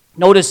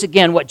 Notice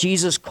again what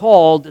Jesus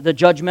called the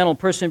judgmental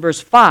person in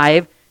verse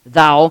 5,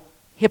 thou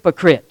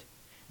hypocrite.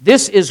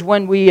 This is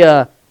when we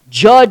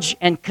judge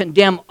and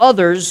condemn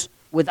others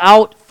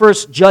without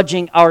first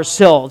judging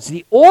ourselves.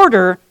 The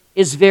order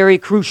is very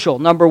crucial.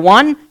 Number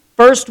one,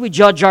 first we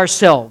judge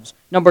ourselves.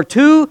 Number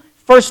two,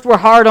 first we're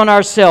hard on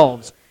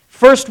ourselves.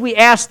 First we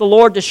ask the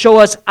Lord to show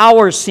us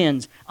our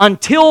sins.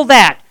 Until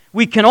that,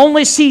 we can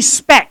only see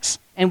specks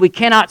and we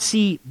cannot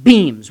see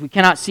beams. We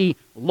cannot see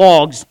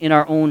logs in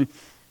our own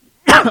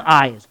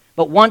eyes.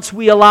 But once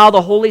we allow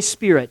the Holy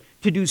Spirit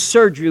to do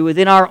surgery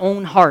within our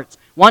own hearts,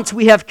 once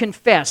we have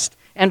confessed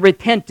and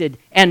repented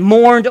and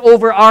mourned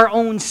over our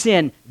own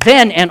sin,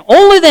 then and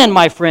only then,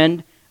 my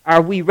friend,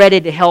 are we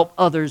ready to help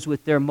others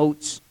with their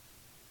motes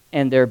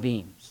and their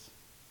beams.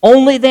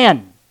 Only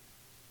then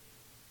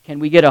can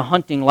we get a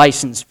hunting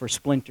license for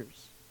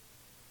splinters.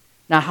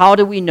 Now, how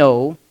do we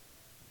know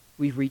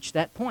we've reached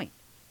that point?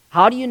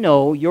 How do you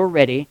know you're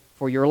ready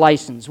for your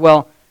license?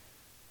 Well,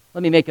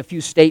 let me make a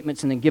few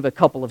statements and then give a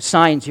couple of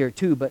signs here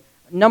too. But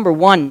number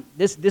one,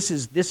 this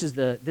is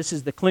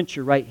the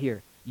clincher right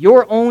here.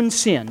 Your own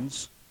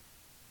sins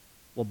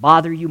will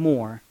bother you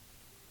more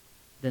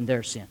than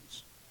their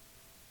sins.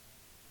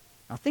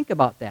 Now think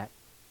about that.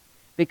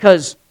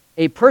 Because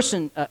a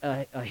person,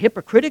 a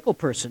hypocritical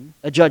person,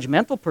 a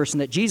judgmental person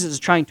that Jesus is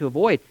trying to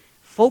avoid,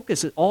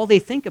 all they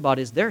think about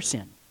is their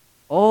sin.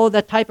 Oh,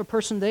 that type of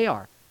person they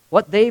are.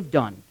 What they've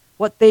done,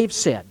 what they've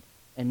said,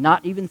 and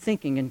not even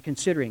thinking and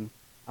considering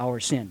our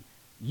sin.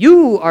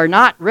 You are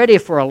not ready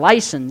for a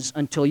license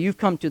until you've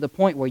come to the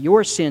point where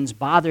your sins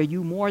bother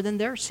you more than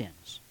their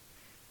sins.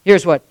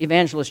 Here's what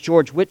evangelist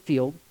George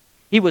Whitefield,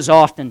 he was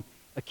often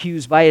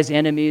accused by his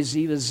enemies.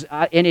 He was,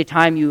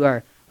 anytime you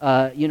are,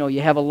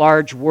 you have a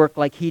large work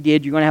like he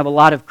did, you're going to have a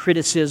lot of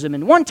criticism.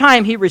 And one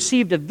time he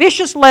received a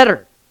vicious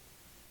letter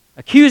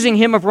accusing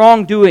him of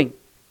wrongdoing.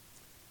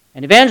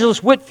 And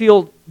evangelist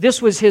Whitefield,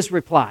 this was his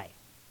reply.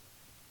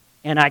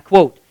 And I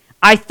quote,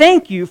 "I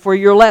thank you for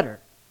your letter.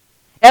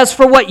 As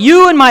for what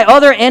you and my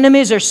other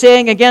enemies are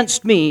saying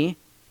against me,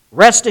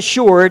 rest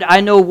assured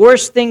I know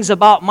worse things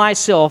about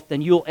myself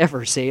than you'll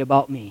ever say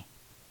about me."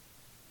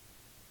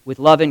 With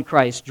love in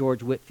Christ,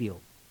 George Whitefield.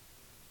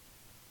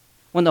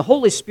 When the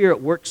Holy Spirit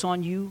works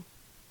on you,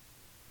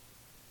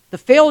 the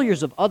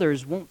failures of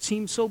others won't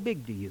seem so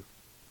big to you,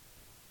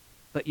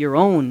 but your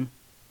own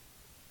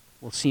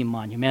will seem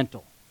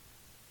monumental.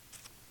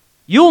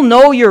 You'll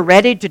know you're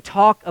ready to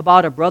talk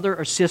about a brother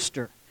or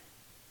sister,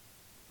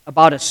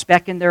 about a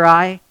speck in their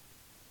eye,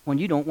 when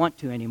you don't want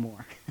to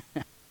anymore.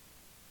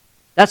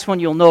 That's when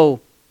you'll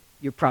know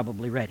you're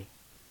probably ready.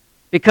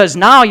 Because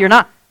now you're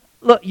not,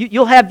 look,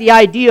 you'll have the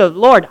idea of,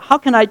 Lord, how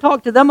can I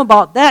talk to them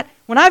about that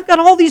when I've got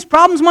all these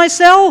problems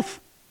myself?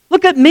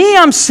 Look at me,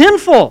 I'm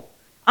sinful.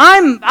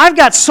 I've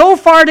got so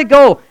far to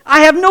go.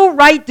 I have no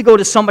right to go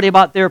to somebody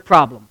about their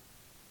problem.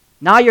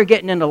 Now you're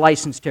getting into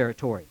licensed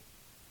territory.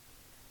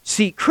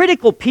 See,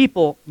 critical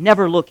people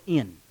never look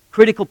in.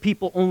 Critical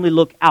people only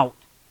look out.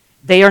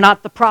 They are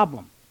not the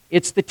problem.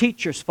 It's the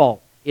teacher's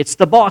fault. It's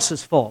the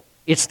boss's fault.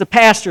 It's the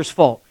pastor's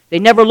fault. They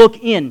never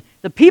look in.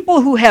 The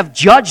people who have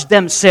judged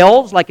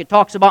themselves, like it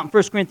talks about in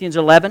 1 Corinthians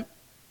 11,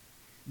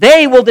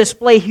 they will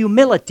display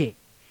humility,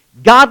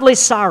 godly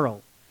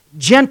sorrow,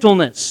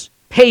 gentleness,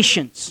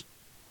 patience,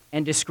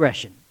 and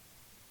discretion.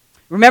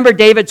 Remember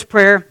David's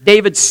prayer?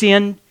 David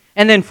sinned,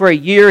 and then for a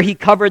year he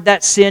covered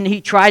that sin.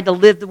 He tried to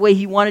live the way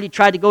he wanted. He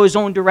tried to go his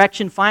own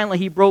direction. Finally,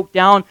 he broke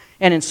down,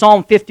 and in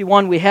Psalm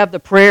 51 we have the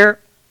prayer.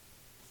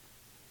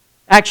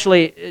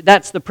 Actually,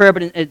 that's the prayer,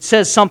 but it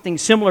says something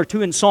similar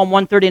to in Psalm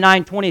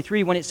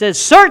 139:23 when it says,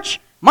 "Search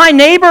my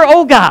neighbor,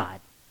 O God,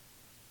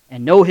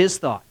 and know his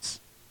thoughts."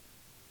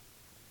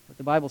 What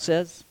the Bible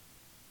says?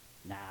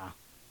 Nah.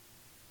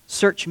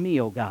 Search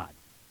me, O God.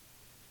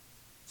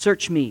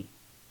 Search me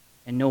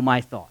and know my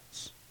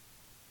thoughts.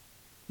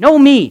 Know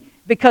me,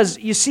 because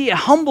you see, a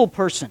humble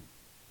person,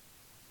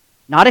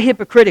 not a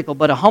hypocritical,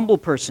 but a humble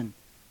person,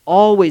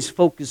 always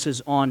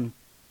focuses on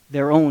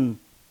their own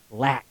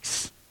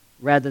lacks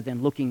rather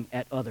than looking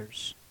at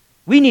others.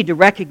 We need to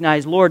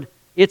recognize, Lord,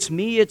 it's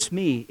me,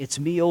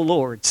 O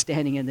Lord,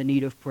 standing in the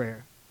need of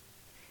prayer.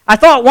 I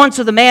thought once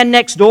of the man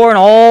next door and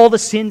all the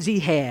sins he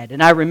had,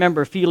 and I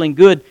remember feeling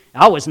good.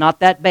 I was not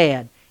that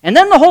bad. And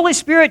then the Holy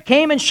Spirit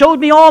came and showed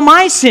me all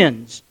my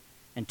sins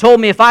and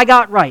told me if I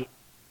got right,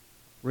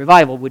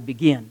 revival would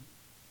begin.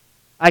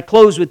 I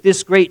close with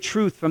this great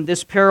truth from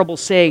this parable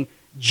saying,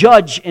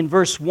 judge in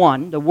verse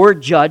 1, the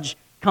word judge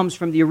comes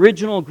from the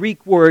original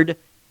Greek word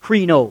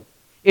krino.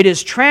 It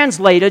is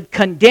translated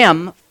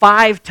condemn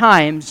 5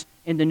 times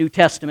in the New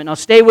Testament. Now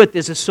stay with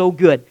this, it's so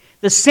good.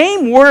 The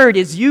same word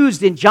is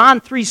used in John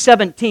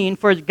 3:17,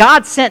 for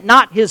God sent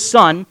not His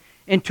Son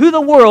into the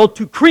world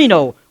to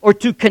krino, or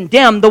to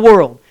condemn the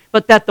world,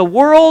 but that the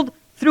world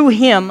through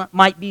Him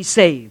might be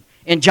saved.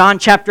 In John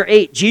chapter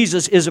 8,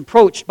 Jesus is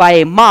approached by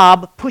a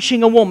mob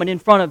pushing a woman in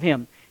front of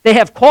Him. They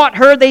have caught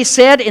her, they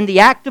said, in the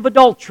act of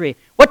adultery.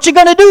 What you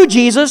going to do,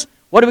 Jesus?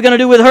 What are we going to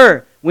do with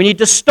her? We need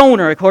to stone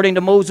her according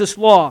to Moses'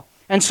 law.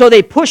 And so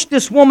they pushed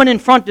this woman in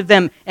front of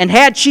them. And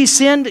had she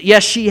sinned?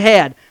 Yes, she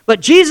had. But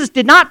Jesus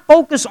did not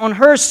focus on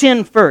her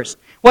sin first.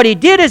 What he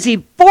did is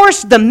he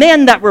forced the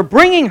men that were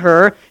bringing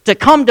her to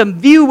come to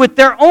view with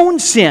their own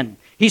sin.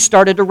 He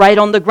started to write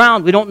on the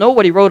ground. We don't know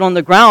what he wrote on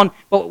the ground,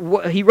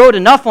 but he wrote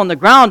enough on the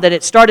ground that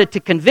it started to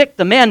convict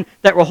the men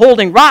that were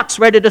holding rocks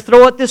ready to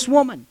throw at this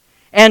woman.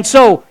 And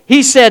so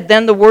he said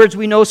then the words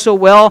we know so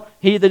well,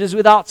 "He that is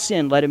without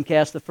sin, let him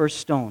cast the first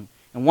stone."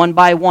 And one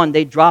by one,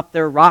 they dropped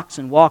their rocks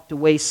and walked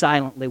away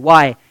silently.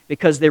 Why?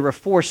 Because they were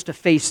forced to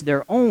face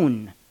their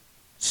own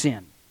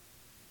sin.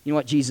 You know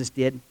what Jesus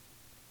did?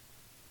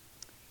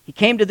 He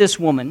came to this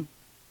woman,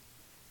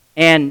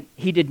 and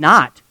he did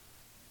not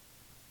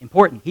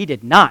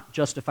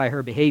justify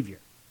her behavior.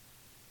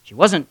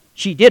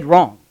 She did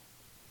wrong,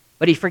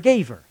 but he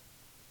forgave her,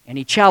 and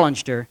he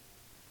challenged her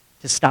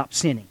to stop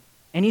sinning.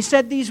 And he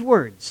said these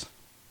words,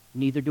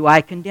 "Neither do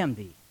I condemn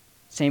thee."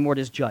 Same word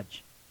as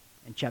judge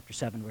in chapter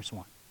 7, verse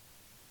 1.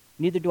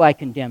 "Neither do I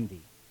condemn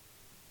thee.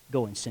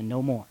 Go and sin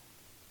no more."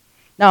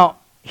 Now,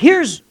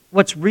 here's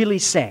what's really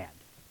sad,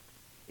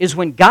 is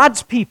when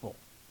God's people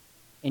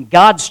in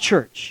God's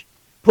church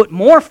put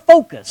more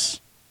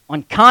focus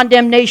on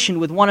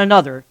condemnation with one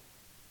another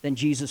than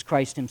Jesus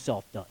Christ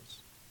himself does.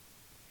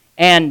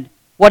 And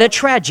what a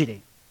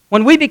tragedy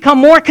when we become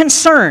more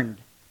concerned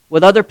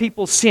with other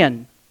people's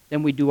sin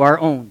than we do our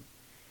own.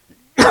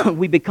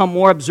 We become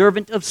more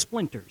observant of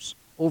splinters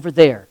over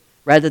there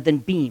rather than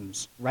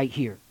beams right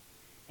here.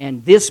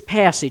 And this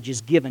passage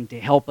is given to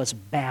help us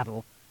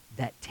battle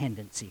that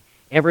tendency.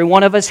 Every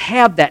one of us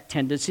have that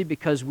tendency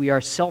because we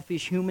are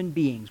selfish human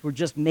beings. We're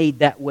just made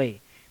that way.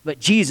 But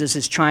Jesus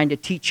is trying to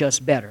teach us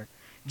better.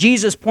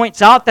 Jesus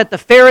points out that the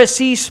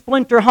Pharisee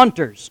splinter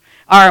hunters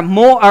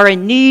are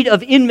in need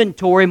of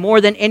inventory more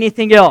than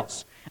anything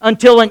else.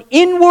 Until an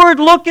inward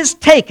look is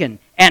taken,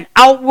 an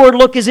outward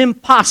look is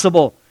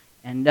impossible.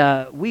 And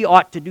we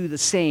ought to do the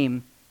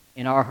same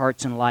in our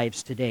hearts and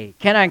lives today.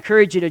 Can I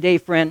encourage you today,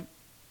 friend,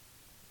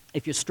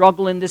 if you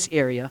struggle in this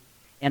area,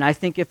 and I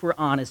think if we're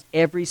honest,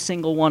 every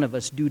single one of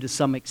us do to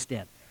some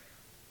extent.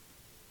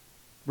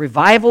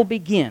 Revival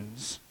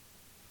begins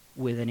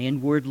with an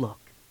inward look.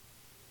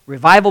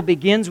 Revival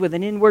begins with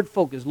an inward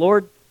focus.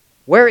 Lord,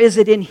 where is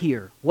it in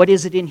here? What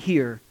is it in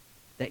here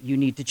that you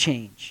need to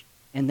change?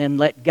 And then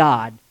let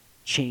God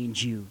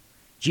change you.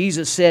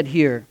 Jesus said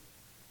here,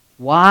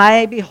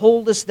 "Why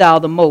beholdest thou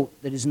the mote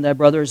that is in thy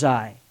brother's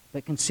eye,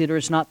 but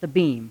considerest not the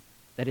beam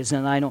that is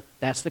in thine own?"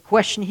 That's the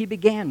question he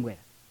began with.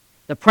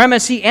 The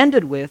premise he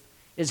ended with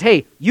is,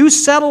 hey, you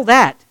settle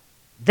that.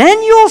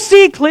 Then you'll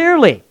see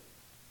clearly.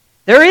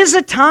 There is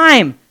a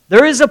time,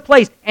 there is a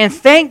place. And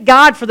thank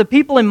God for the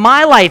people in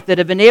my life that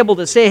have been able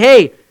to say,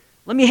 hey,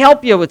 let me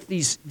help you with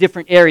these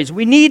different areas.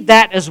 We need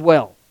that as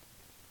well.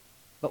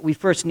 But we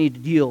first need to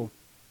deal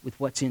with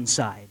what's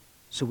inside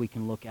so we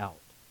can look out.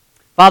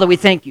 Father, we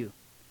thank you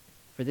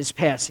for this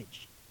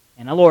passage.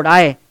 And Lord,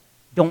 I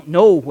don't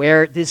know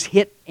where this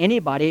hit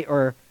anybody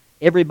or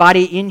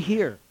everybody in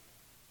here.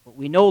 But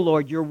we know,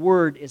 Lord, your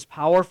word is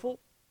powerful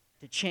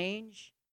to change